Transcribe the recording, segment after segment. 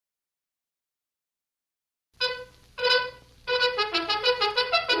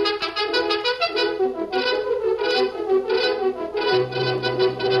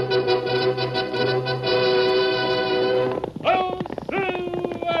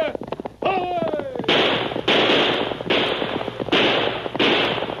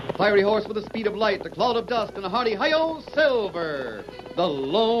fiery horse with the speed of light, a cloud of dust, and a hearty hi-yo, Silver, the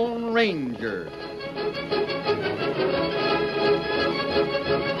Lone Ranger.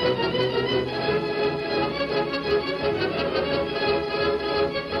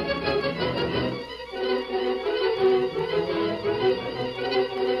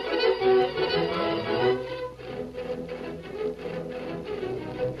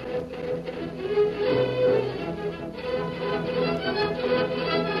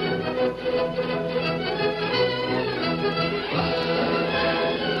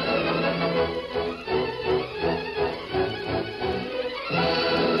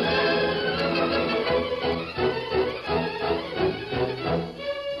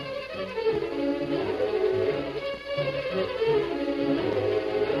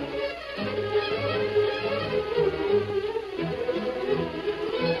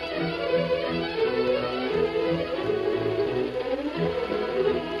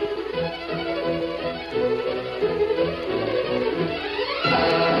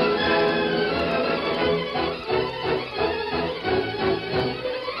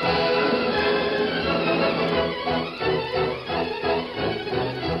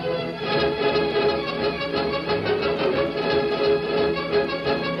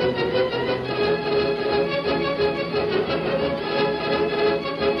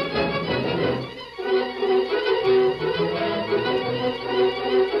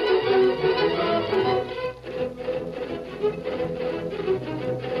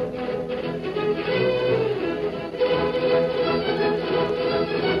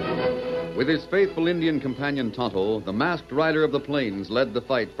 With his faithful Indian companion Tonto, the masked rider of the plains led the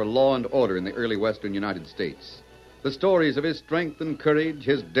fight for law and order in the early western United States. The stories of his strength and courage,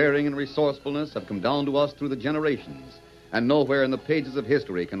 his daring and resourcefulness have come down to us through the generations, and nowhere in the pages of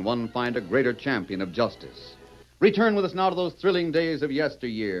history can one find a greater champion of justice. Return with us now to those thrilling days of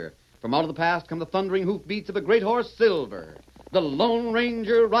yesteryear. From out of the past come the thundering hoofbeats of a great horse, Silver. The Lone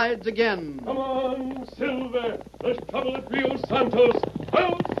Ranger rides again. Come on, Silver. There's trouble at Rio Santos.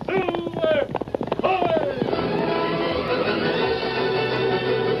 Ho, Silver! Hoy!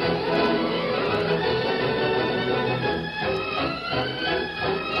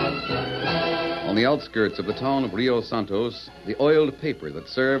 On the outskirts of the town of Rio Santos, the oiled paper that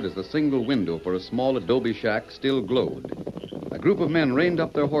served as the single window for a small adobe shack still glowed. A group of men reined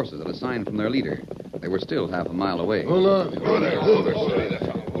up their horses at a sign from their leader. They were still half a mile away. Hold on. Hold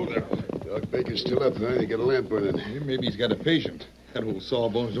there. Doc Baker's still up there. They got a lamp burning. Maybe he's got a patient. That old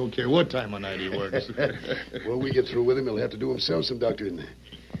sawbones don't care what time of night he works. When we get through with him, he'll have to do himself some doctoring.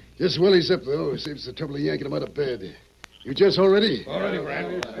 Just while he's up, though, saves the trouble of yanking him out of bed. You gents all ready? All ready,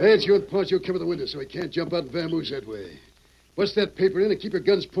 Brand. That's you and Poncho cover the window so he can't jump out and vamoose that way. Bust that paper in and keep your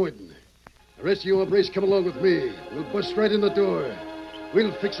guns pointing. The rest of you hombres come along with me. We'll bust right in the door.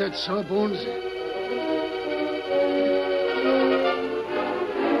 We'll fix that sawbones.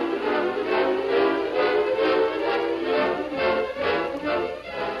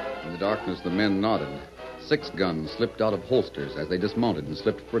 In the darkness, the men nodded. 6 guns slipped out of holsters as they dismounted and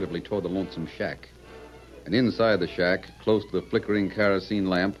slipped furtively toward the lonesome shack. And inside the shack, close to the flickering kerosene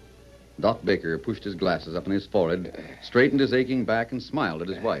lamp, Doc Baker pushed his glasses up on his forehead, straightened his aching back, and smiled at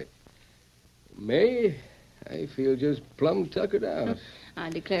his wife. May, I feel just plumb tuckered out.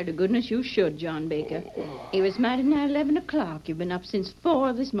 I declare to goodness you should, John Baker. It was mighty nigh 11 o'clock. You've been up since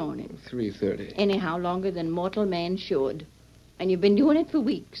 4 this morning. 3:30. Anyhow, longer than mortal man should. And you've been doing it for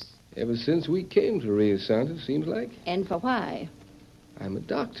weeks. Ever since we came to Rio Santos, seems like. And for why? I'm a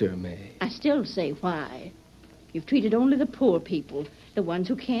doctor, May. I still say why. You've treated only the poor people, the ones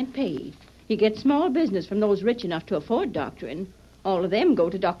who can't pay. You get small business from those rich enough to afford doctoring. All of them go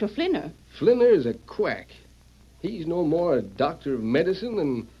to Dr. Flinner. Flinner is a quack. He's no more a doctor of medicine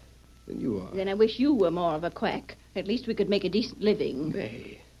than you are. Then I wish you were more of a quack. At least we could make a decent living.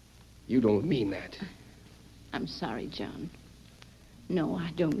 May, you don't mean that. I'm sorry, John. No,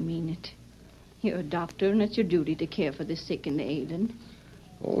 I don't mean it. You're a doctor, and it's your duty to care for the sick and the ailing.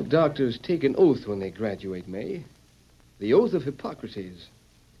 All doctors take an oath when they graduate, May. The oath of Hippocrates.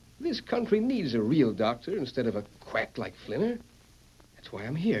 This country needs a real doctor instead of a quack like Flinner. That's why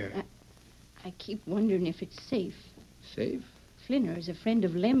I'm here. I keep wondering if it's safe. Safe? Flinner is a friend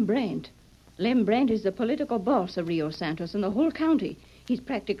of Lem Brandt. Lem Brandt is the political boss of Rio Santos and the whole county. He's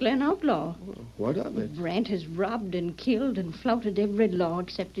practically an outlaw. Well, what of it? Brandt has robbed and killed and flouted every law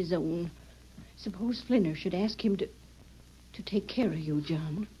except his own. Suppose Flinner should ask him to take care of you,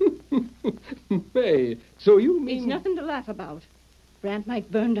 John. May, so you mean... It's nothing to laugh about. Brandt might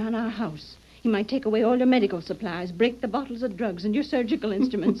burn down our house. He might take away all your medical supplies, break the bottles of drugs and your surgical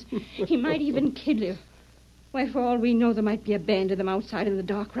instruments. He might even kill you. Why, for all we know, there might be a band of them outside in the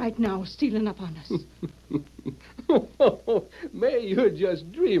dark right now, stealing up on us. May, you're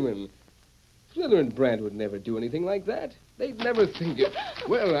just dreaming. Flinner and Brandt would never do anything like that. They'd never think it.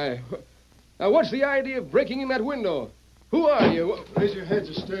 Well, Now, what's the idea of breaking in that window? Who are you? Raise your heads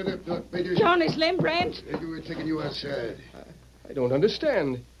and stand up, Doc Baker. John, it's Lem Brandt. Maybe we're taking you outside. I don't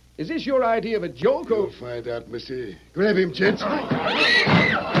understand. Is this your idea of a joke, or... You'll find out, mister. Grab him, gents.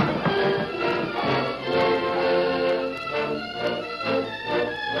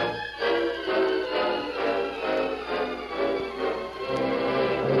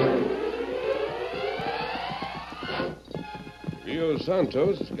 Rio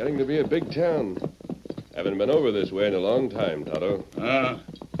Santos is getting to be a big town. Haven't been over this way in a long time, Tonto.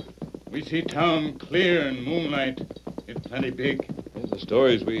 We see town clear in moonlight. It's plenty big. The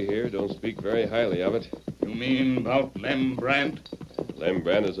stories we hear don't speak very highly of it. You mean about Lem Brandt? Lem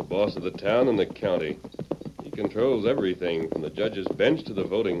Brandt is the boss of the town and the county. He controls everything from the judge's bench to the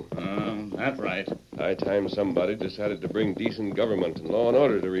voting. That's right. High time somebody decided to bring decent government and law and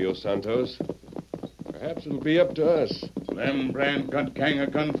order to Rio Santos. Perhaps it'll be up to us. Lem Brandt got gang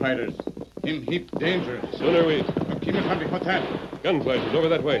of gunfighters. In heap danger. Sooner we... Kimasabi, what's that? Gun flashes over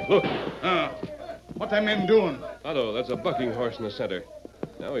that way. Look. What them men doing? Otto, that's a bucking horse in the center.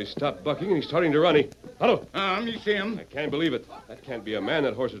 Now he's stopped bucking and he's starting to run. Otto! Me see him. I can't believe it. That can't be a man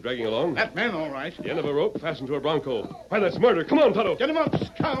that horse is dragging along. That man, all right. The end of a rope fastened to a bronco. Why, that's murder. Come on, Tonto. Get him up,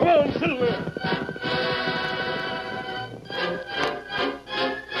 Scout. Come on, Silver.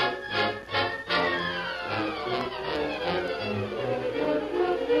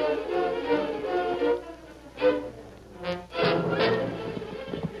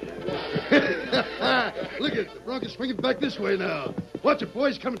 Look at the Bronco's swinging back this way now. Watch it,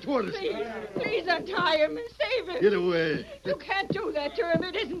 boys, coming toward us. Please untie him and save him. Get away. You can't do that to him.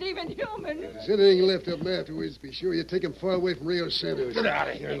 It isn't even human. If there's anything left of him afterwards, be sure you take him far away from Rio Santos. Get out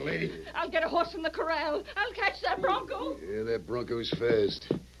of here, lady. I'll get a horse from the corral. I'll catch that bronco. Yeah, that Bronco's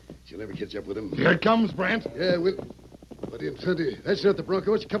fast. She'll never catch up with him. Here it comes, Brandt. Yeah, we'll... But Infante, that's not the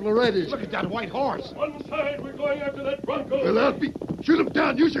Bronco. It's a couple of riders. Look at that white horse. One side, we're going after that bronco. Well, out be... Shoot him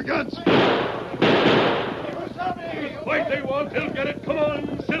down. Use your guns. Fight they want, they'll get it. Come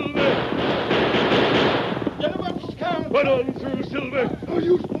on, Silver. Get him up, Scout. Run on through, Silver. No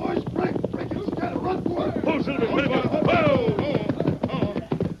use, boys. Break him. Got to run for it. Pull, Silver. Put him up. Whoa!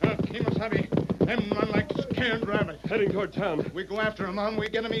 Kimasabi. Them run like scared rabbits. Heading toward town. We go after him on, we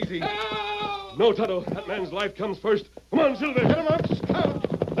get him easy. No, Tonto. That man's life comes first. Come on, Silver. Get him up,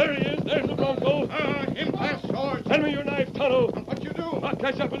 Scout. There he is. There's the bronco. Him fast horse. Send me your knife, Tonto. What you do? I'll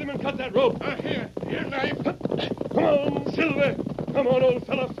catch up with him and cut that rope. Here, knife. Come on, Silver. Come on, old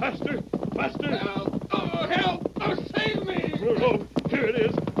fella. Faster. Faster. Help. Oh, save me. The rope. Here it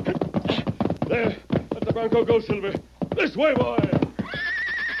is. There. Let the bronco go, Silver. This way, boy.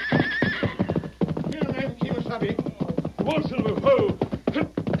 Here, knife, Kimasabi. Come on, Silver. Whoa.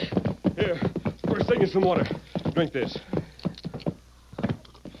 Here. First thing is some water. Drink this.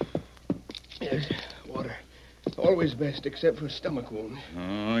 Yes, water. Always best, except for a stomach wound.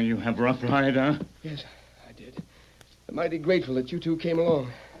 Oh, you have rough ride, huh? Yes, I did. I'm mighty grateful that you two came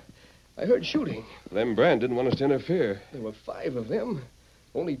along. I heard shooting. Lem Brandt didn't want us to interfere. There were 5 of them.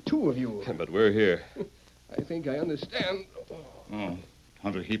 Only 2 of you. But we're here. I think I understand. Oh,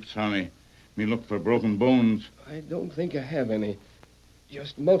 Hunter heap sorry. Me look for broken bones. I don't think I have any.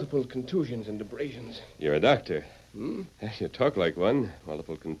 Just multiple contusions and abrasions. You're a doctor. Hmm? You talk like one.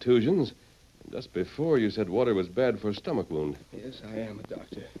 Multiple contusions. And just before you said water was bad for a stomach wound. Yes, I am a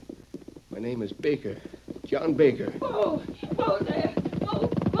doctor. My name is Baker. John Baker. Oh, there. Oh.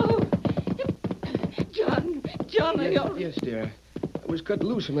 John, are you all right? Yes, dear. I was cut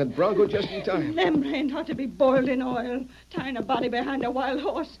loose from that bronco just in time. Lem Brandt ought to be boiled in oil, tying a body behind a wild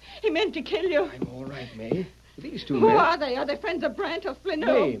horse. He meant to kill you. I'm all right, May. These 2 Who men... are they? Are they friends of Brandt or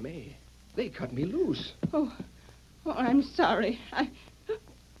Flinner? May. They cut me loose. Oh, I'm sorry.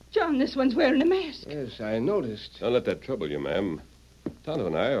 John, this one's wearing a mask. Yes, I noticed. Don't let that trouble you, ma'am. Tonto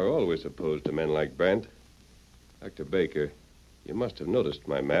and I are always opposed to men like Brandt. Dr. Baker, you must have noticed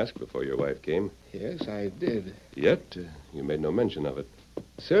my mask before your wife came. Yes, I did. Yet, you made no mention of it.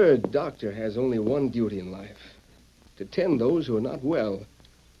 Sir, a doctor has only one duty in life. To tend those who are not well.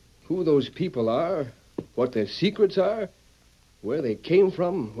 Who those people are, what their secrets are, where they came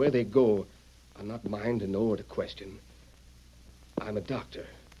from, where they go, are not mine to know or to question. I'm a doctor.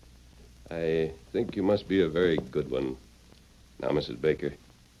 I think you must be a very good one. Now, Mrs. Baker,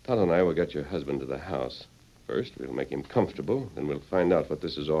 Tonto and I will get your husband to the house. First, we'll make him comfortable, then we'll find out what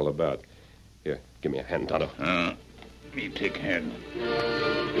this is all about. Here, give me a hand, Tonto. Me take hand.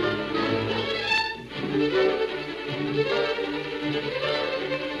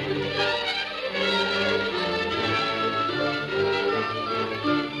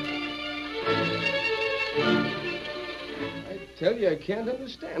 Tell you, I can't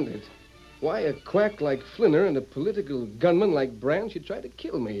understand it. Why a quack like Flinner and a political gunman like Brand should try to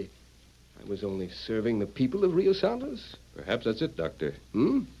kill me. I was only serving the people of Rio Santos. Perhaps that's it, Doctor.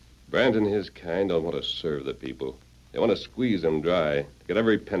 Hmm? Brand and his kind don't want to serve the people. They want to squeeze them dry, to get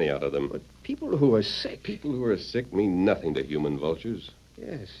every penny out of them. But people who are sick... People who are sick mean nothing to human vultures.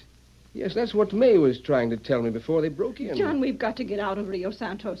 Yes. Yes, that's what May was trying to tell me before they broke in. John, we've got to get out of Rio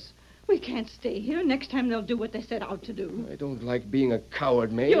Santos. We can't stay here. Next time they'll do what they set out to do. I don't like being a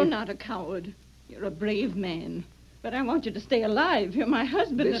coward, May. You're not a coward. You're a brave man. But I want you to stay alive. You're my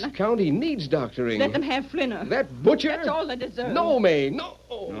husband. This county needs doctoring. Let them have Flinner. That butcher? That's all they deserve. No, May, no.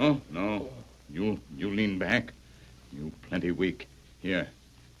 No. You lean back. You plenty weak. Here.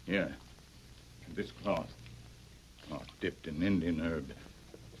 This cloth. Cloth dipped in Indian herb.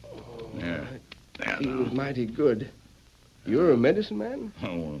 There. Feels mighty good. You're a medicine man?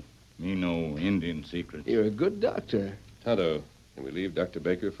 Oh, me know Indian secrets. You're a good doctor. Tonto, can we leave Dr.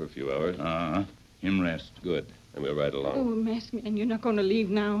 Baker for a few hours? Him rest. Good. And we'll ride along. Oh, masked man, you're not going to leave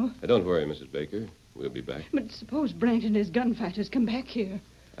now. Don't worry, Mrs. Baker. We'll be back. But suppose Brant and his gunfighters come back here.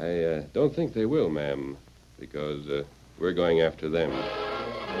 I don't think they will, ma'am, because we're going after them.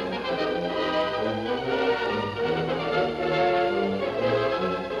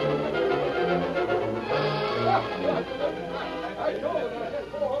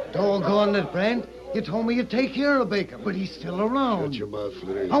 Doggone it, Brent. You told me you'd take care of Baker, but he's still around. Shut your mouth,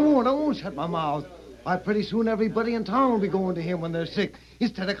 Flinner. I won't shut my mouth. Why, pretty soon everybody in town will be going to him when they're sick.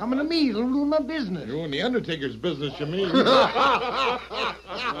 Instead of coming to me, it'll ruin my business. You and the Undertaker's business, you mean? Oh,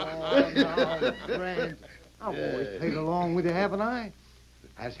 no, Brent. I've always played along with you, haven't I?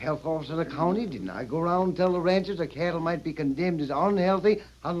 As health officer of the county, didn't I go around and tell the ranchers the cattle might be condemned as unhealthy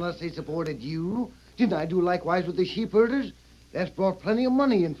unless they supported you? Didn't I do likewise with the sheep herders? That's brought plenty of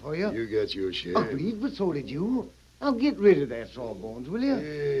money in for you. You got your share. Agreed, but so did you. Now get rid of that sawbones, will you?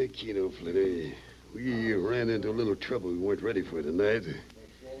 Yeah, Keno, Flinner. We ran into a little trouble we weren't ready for tonight.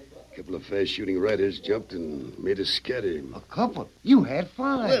 A couple of fast-shooting riders jumped and made us scatter. A couple? You had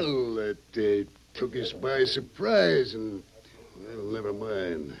 5. Well, that took us by surprise, and, well, never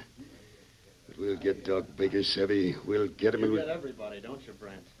mind. But we'll get Doc Baker, Savvy. We'll get him. You get everybody, don't you,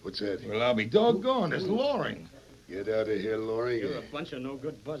 Brent? What's that? Well, I'll be doggone. It's Loring. Get out of here, Loring. You're a bunch of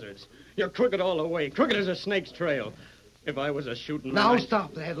no-good buzzards. You're crooked all the way. Crooked as a snake's trail. If I was a shooting... Now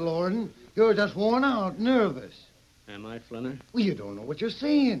stop that, Lauren. You're just worn out, nervous. Am I, Flinner? Well, you don't know what you're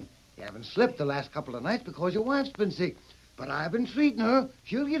saying. You haven't slept the last couple of nights because your wife's been sick. But I've been treating her.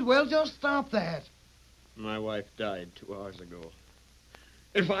 She'll get well. Just stop that. My wife died 2 hours ago.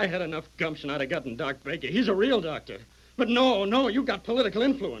 If I had enough gumption, I'd have gotten Doc Baker. He's a real doctor. But no, you got political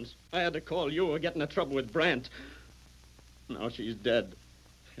influence. I had to call you or get into trouble with Brant. Now she's dead.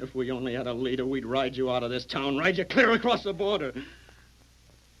 If we only had a leader, we'd ride you out of this town, ride you clear across the border.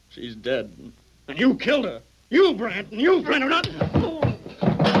 She's dead. And you killed her. You, Brant, and you, Flinner, not...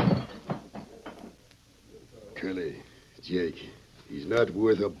 Curly, Jake, he's not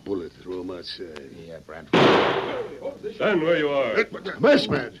worth a bullet. Throw him outside. Yeah, Brent. Stand where you are. Masked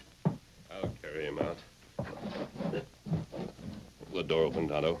man. I'll carry him out. Hold the door open,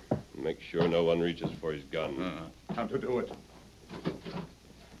 Tonto. Make sure no one reaches for his gun. Time to do it.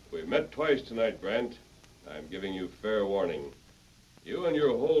 We've met twice tonight, Brent. I'm giving you fair warning. You and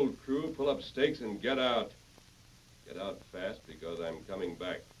your whole crew pull up stakes and get out. Get out fast because I'm coming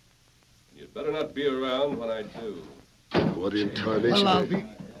back. You'd better not be around when I do. What in tarnation? Well, I'll be...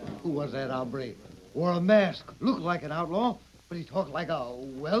 Who was that hombre? Wore a mask. Looked like an outlaw, but he talked like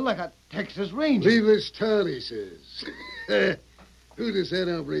a Texas Ranger. Leave this town, he says. Who does that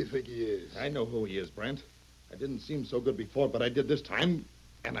hombre think he is? I know who he is, Brent. I didn't seem so good before, but I did this time,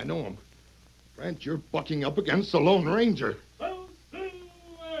 and I know him. Brent, you're bucking up against the Lone Ranger.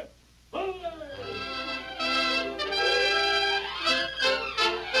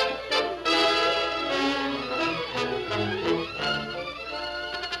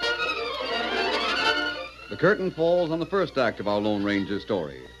 The curtain falls on the first act of our Lone Ranger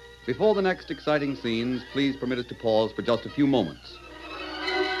story. Before the next exciting scenes, please permit us to pause for just a few moments.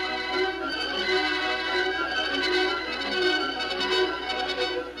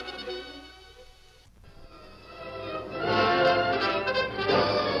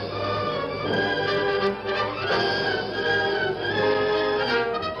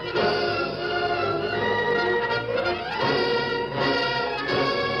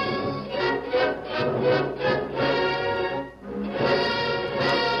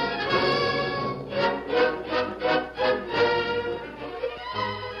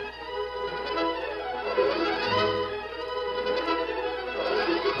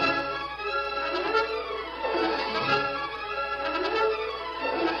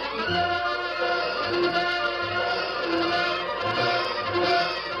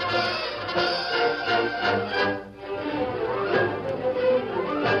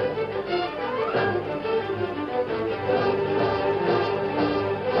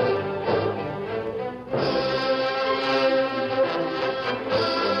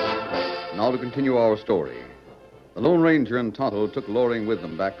 now to continue our story. The Lone Ranger and Tonto took Loring with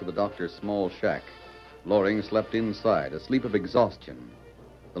them back to the doctor's small shack. Loring slept inside, a sleep of exhaustion.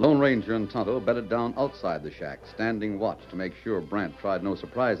 The Lone Ranger and Tonto bedded down outside the shack, standing watch to make sure Brant tried no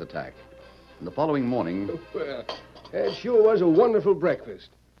surprise attack. And the following morning... Well, that sure was a wonderful breakfast.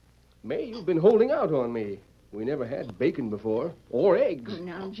 May, you've been holding out on me. We never had bacon before, or eggs.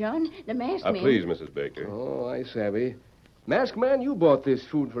 Now, John, the masked man... Please, Mrs. Baker. Oh, I savvy. Masked man, you bought this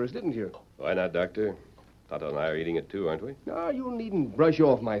food for us, didn't you? Why not, Doctor? Tonto and I are eating it too, aren't we? No, you needn't brush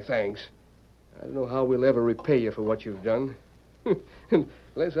off my thanks. I don't know how we'll ever repay you for what you've done.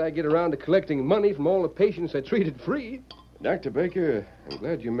 Unless I get around to collecting money from all the patients I treated free. Dr. Baker, I'm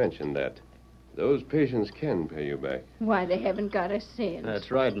glad you mentioned that. Those patients can pay you back. Why, they haven't got a cent. That's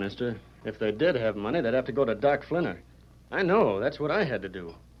right, mister. If they did have money, they'd have to go to Doc Flinner. I know. That's what I had to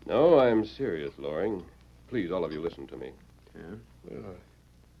do. No, I'm serious, Loring. Please, all of you, listen to me. Yeah? Well,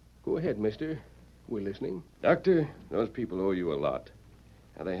 go ahead, mister. We're listening. Doctor, those people owe you a lot.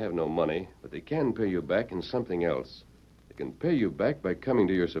 Now, they have no money, but they can pay you back in something else. They can pay you back by coming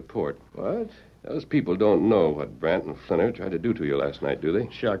to your support. What? Those people don't know what Brant and Flinner tried to do to you last night, do they?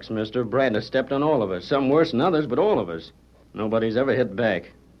 Shucks, mister. Brant has stepped on all of us. Some worse than others, but all of us. Nobody's ever hit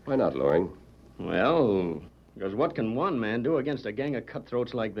back. Why not, Loring? Well, because what can one man do against a gang of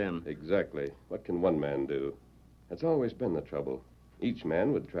cutthroats like them? Exactly. What can one man do? That's always been the trouble. Each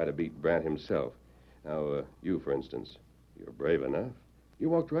man would try to beat Brant himself. Now, you, for instance, you're brave enough. You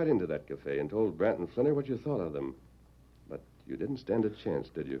walked right into that cafe and told Brant and Flinner what you thought of them. But you didn't stand a chance,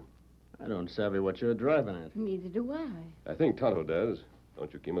 did you? I don't savvy what you're driving at. Neither do I. I think Tonto does.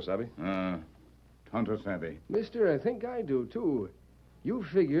 Don't you, Kimosabe? Tonto savvy. Mister, I think I do, too. You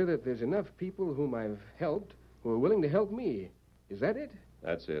figure that there's enough people whom I've helped who are willing to help me. Is that it?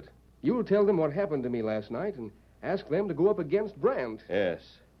 That's it. You'll tell them what happened to me last night and ask them to go up against Brant. Yes.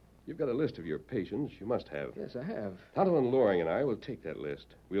 You've got a list of your patients. You must have. Yes, I have. Tonto and Loring and I will take that list.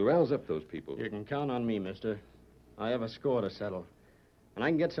 We'll rouse up those people. You can count on me, mister. I have a score to settle. And I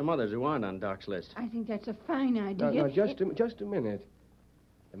can get some others who aren't on Doc's list. I think that's a fine idea. Now, just a minute.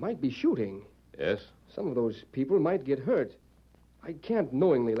 There might be shooting. Yes? Some of those people might get hurt. I can't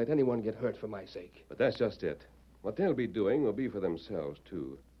knowingly let anyone get hurt for my sake. But that's just it. What they'll be doing will be for themselves,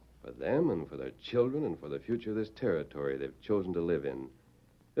 too. For them and for their children and for the future of this territory they've chosen to live in.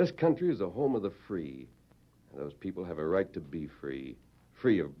 This country is the home of the free. And those people have a right to be free.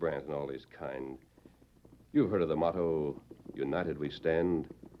 Free of Brant and all his kind. You've heard of the motto, United we stand.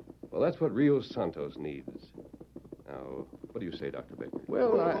 Well, that's what Rio Santos needs. Now, what do you say, Dr. Baker?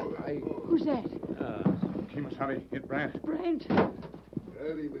 Well, Who's that? Kimosabe, hit Brant. Brant.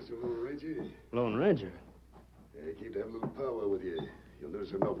 Howdy, Mr. Lone Ranger. Lone Ranger? I keep to have a little power with you. You'll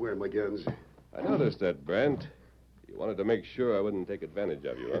notice I'm not wearing my guns. I noticed that, Brant. You wanted to make sure I wouldn't take advantage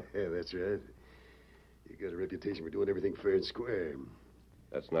of you, huh? Yeah, that's right. You got a reputation for doing everything fair and square.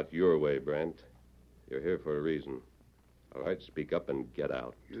 That's not your way, Brant. You're here for a reason. All right, speak up and get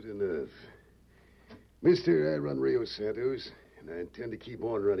out. Good enough. Mister, I run Rio Santos, and I intend to keep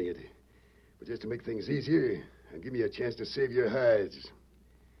on running it. But just to make things easier, and give me a chance to save your hides.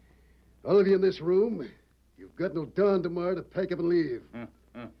 All of you in this room, you've got till dawn tomorrow to pack up and leave.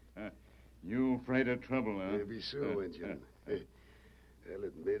 You afraid of trouble, huh? Maybe so, Injun. I'll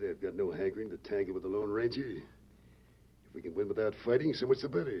admit I've got no hankering to tangle with the Lone Ranger. If we can win without fighting, so much the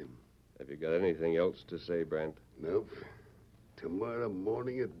better. Have you got anything else to say, Brant? Nope. Tomorrow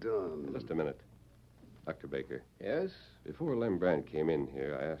morning at dawn. Just a minute. Dr. Baker. Yes? Before Lem Brant came in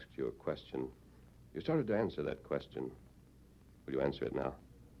here, I asked you a question. You started to answer that question. Will you answer it now?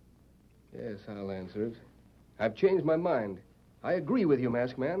 Yes, I'll answer it. I've changed my mind. I agree with you,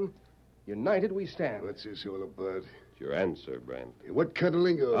 Masked Man. United we stand. What's this all about? It's your answer, Brant. What kind of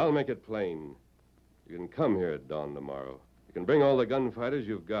lingo? I'll make it plain. You can come here at dawn tomorrow. You can bring all the gunfighters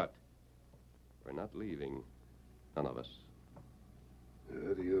you've got. We're not leaving. None of us.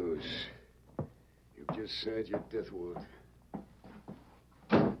 Adios. You've just signed your death warrant.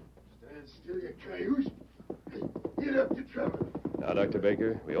 Stand still, you cayuse. Get up to trouble. Now, Dr.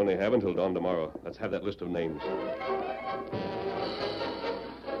 Baker, we only have until dawn tomorrow. Let's have that list of names.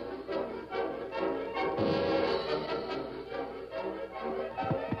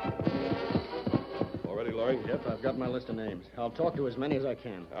 All ready, Loring? Yep, I've got my list of names. I'll talk to as many as I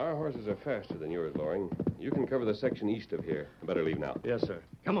can. Our horses are faster than yours, Loring. You can cover the section east of here. I better leave now. Yes, sir.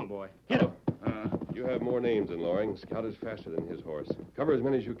 Come on, boy. Hit him. You have more names than Loring. Scout is faster than his horse. Cover as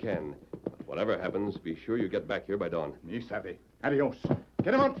many as you can. But whatever happens, be sure you get back here by dawn. Me savvy. Adios.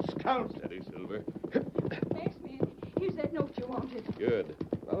 Get him out, Scout. Steady, Silver. Masked Man, here's that note you wanted. Good.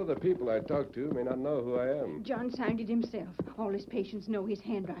 Now of the people I talk to may not know who I am. John signed it himself. All his patients know his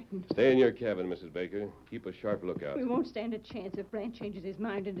handwriting. Stay in your cabin, Mrs. Baker. Keep a sharp lookout. We won't stand a chance if Brant changes his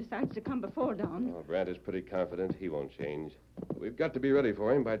mind and decides to come before dawn. Oh, Brant is pretty confident he won't change. We've got to be ready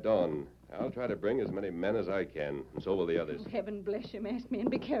for him by dawn. I'll try to bring as many men as I can, and so will the others. Oh, heaven bless you, masked men.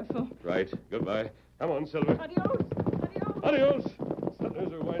 Be careful. Right. Goodbye. Come on, Silver. Adios. Adios. Adios.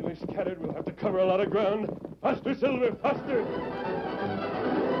 Settlers are widely scattered. We'll have to cover a lot of ground. Faster, Silver, faster.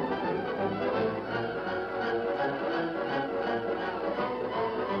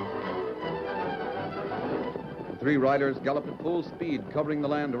 The three riders galloped at full speed, covering the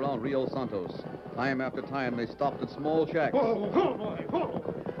land around Rio Santos. Time after time, they stopped at small shacks. Whoa, boy,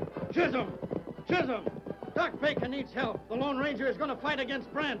 whoa. Chisholm! Chisholm! Doc Baker needs help. The Lone Ranger is going to fight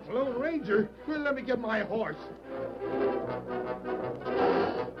against Brant. Lone Ranger? Well, let me get my horse.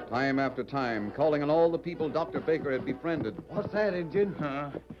 Time after time, calling on all the people Dr. Baker had befriended. What's that, Injun?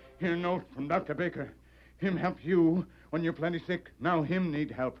 Here a note from Dr. Baker. Him help you when you're plenty sick. Now him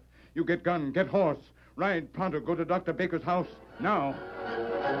need help. You get gun, get horse. Ride pronto, go to Dr. Baker's house. Now.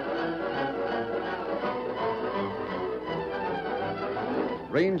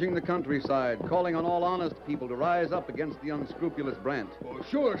 Ranging the countryside, calling on all honest people to rise up against the unscrupulous Brant. Oh,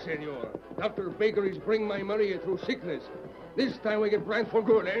 sure, senor. Dr. Baker is bring my money through sickness. This time we get Brant for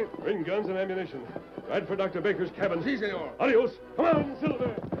good, eh? Bring guns and ammunition. Ride for Dr. Baker's cabin. Si, senor. Adios. Come on,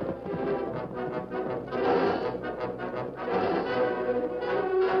 Silver.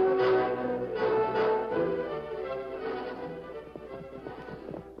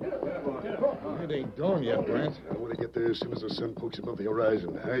 It ain't dawn yet, Brant. I want to get there as soon as the sun pokes above the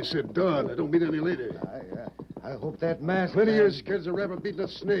horizon. I said dawn. I don't mean any later. I hope that mask. Plenty of scared as a rabbit beating a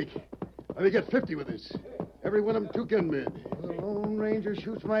snake. Why, we got 50 with us. Every one of them 2 gunmen. The Lone Ranger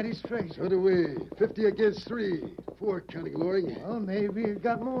shoots mighty straight. So do we. 50 against 3. 4 counting Loring. Well, maybe he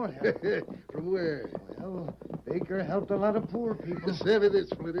got more help. From where? Well, Baker helped a lot of poor people. Savvy this,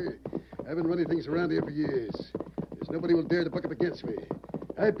 Flinty. I've been running things around here for years. There's nobody will dare to buck up against me.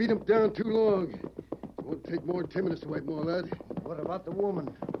 I beat him down too long. It won't take more than 10 minutes to wipe them all out. What about the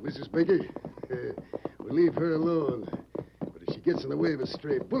woman? Mrs. Baker? We'll leave her alone. But if she gets in the way of a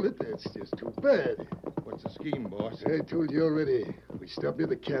stray bullet, that's just too bad. What's the scheme, boss? I told you already. We stop near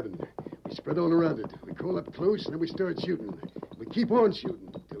the cabin. We spread all around it. We crawl up close, and then we start shooting. We keep on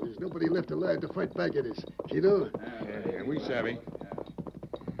shooting till there's nobody left alive to fight back at us. You know? Yeah, we savvy.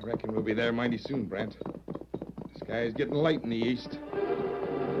 I reckon we'll be there mighty soon, Brant. The sky's getting light in the east.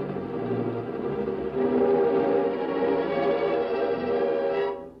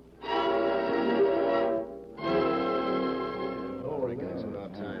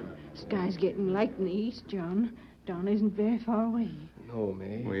 Sky's getting light in the east, John. Dawn isn't very far away. No,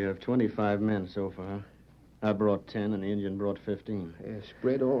 May. We have 25 men so far. I brought 10, and the Indian brought 15. Yeah,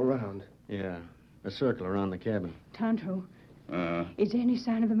 spread all around. Yeah, a circle around the cabin. Tonto, is there any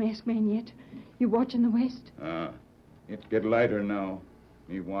sign of the masked man yet? You watching the west? It get lighter now.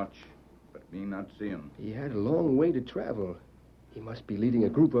 Me watch, but me not see him. He had a long way to travel. He must be leading a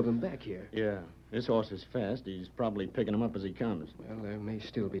group of them back here. Yeah, this horse is fast. He's probably picking them up as he comes. Well, there may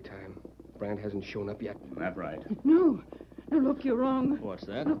still be time. Brant hasn't shown up yet. That right. No. No, look, you're wrong. What's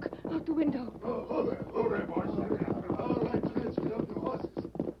that? Look, out the window. Oh, there, boys. All right, kids, get up the horses.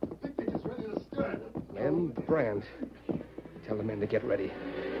 The picnic is ready to start. And Brant. Tell the men to get ready.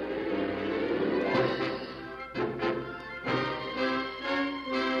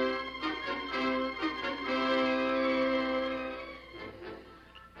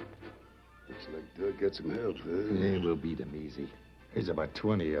 Looks like Doug got some help, huh? Yeah, we'll beat him easy. There's about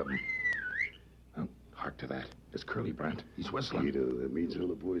 20 of them. Oh, hark to that. It's Curly, Brant. He's whistling. Guido, that means all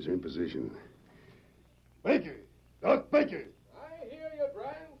the boys are in position. Baker! Doc Baker! I hear you,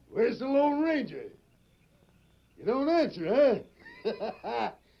 Brant. Where's the Lone Ranger? You don't answer,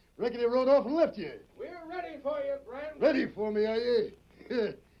 huh? Reckon he rode off and left you. We're ready for you, Brant. Ready for me, are you?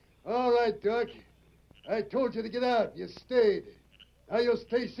 All right, Doc. I told you to get out. You stayed. Now you'll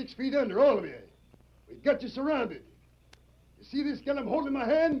stay 6 feet under, all of you. We got you surrounded. You see this gun I'm holding in my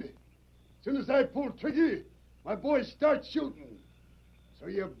hand? As soon as I pull trigger, my boys start shooting. So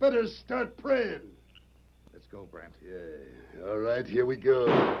you better start praying. Let's go, Brant. Yeah. All right, here we go.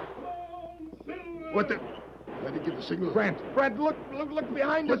 What the? Why'd he give the signal? Brant, look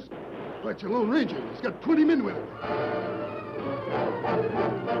behind us. What's your Lone Ranger? He's got 20 men with him.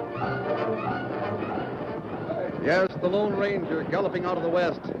 Yes, the Lone Ranger galloping out of the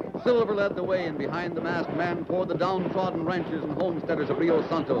west. Silver led the way, and behind the masked man poured the downtrodden ranchers and homesteaders of Rio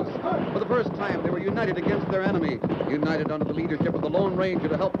Santos. For the first time, they were united against their enemy, united under the leadership of the Lone Ranger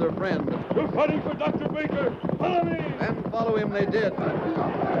to help their friend. You're fighting for Dr. Baker. Follow me. And follow him they did.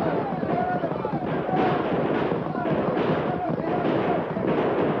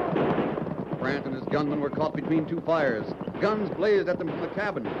 gunmen were caught between two fires. Guns blazed at them from the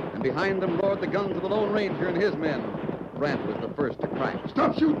cabin, and behind them roared the guns of the Lone Ranger and his men. Brant was the first to crack.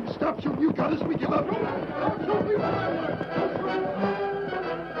 Stop shooting! Stop shooting! You got us! We give up! Stop shooting!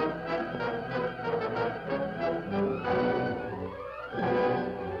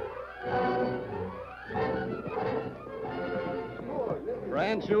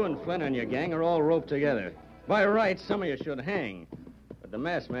 Brant, you and Flynn and your gang are all roped together. By rights, some of you should hang. But the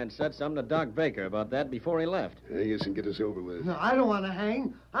masked man said something to Doc Baker about that before he left. Hang us and get us over with. No, I don't want to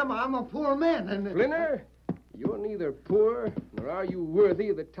hang. I'm a poor man, and... Flinner, you're neither poor nor are you worthy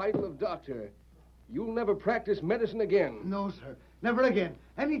of the title of doctor. You'll never practice medicine again. No, sir. Never again.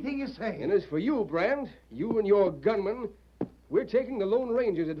 Anything you say. And as for you, Brand, you and your gunmen, we're taking the Lone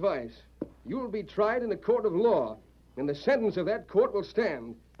Ranger's advice. You'll be tried in a court of law, and the sentence of that court will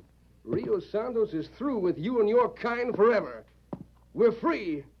stand. Rio Santos is through with you and your kind forever. We're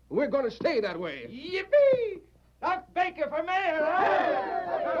free, and we're going to stay that way. Yippee! Doc Baker for mayor!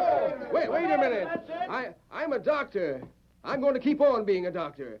 Wait a minute. I'm a doctor. I'm going to keep on being a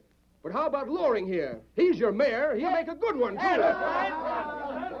doctor. But how about Loring here? He's your mayor. He'll make a good one, too. Well,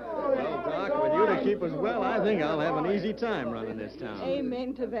 Doc, with you to keep us well, I think I'll have an easy time running this town.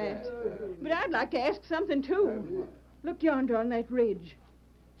 Amen to that. But I'd like to ask something, too. Look yonder on that ridge.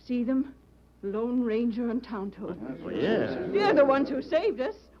 See them? Lone Ranger and Tonto. Well, yeah. They're the ones who saved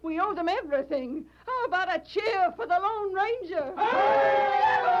us. We owe them everything. How about a cheer for the Lone Ranger?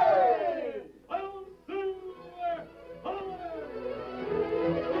 Hey!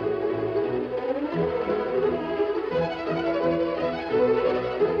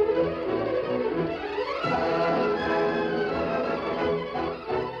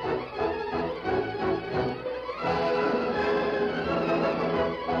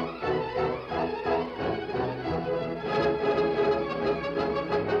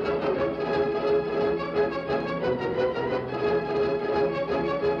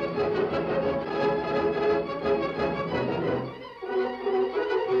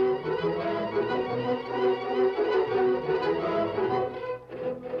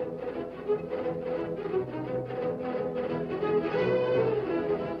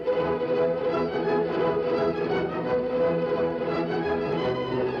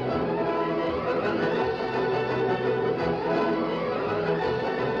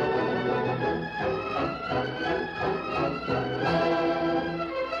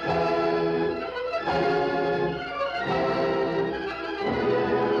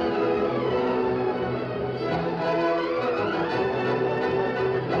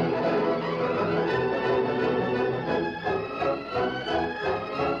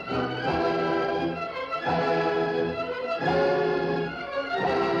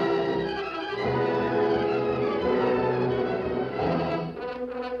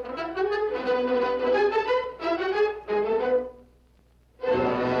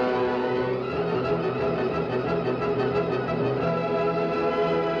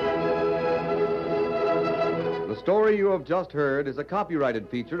 The story you have just heard is a copyrighted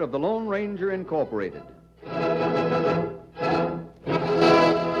feature of the Lone Ranger Incorporated.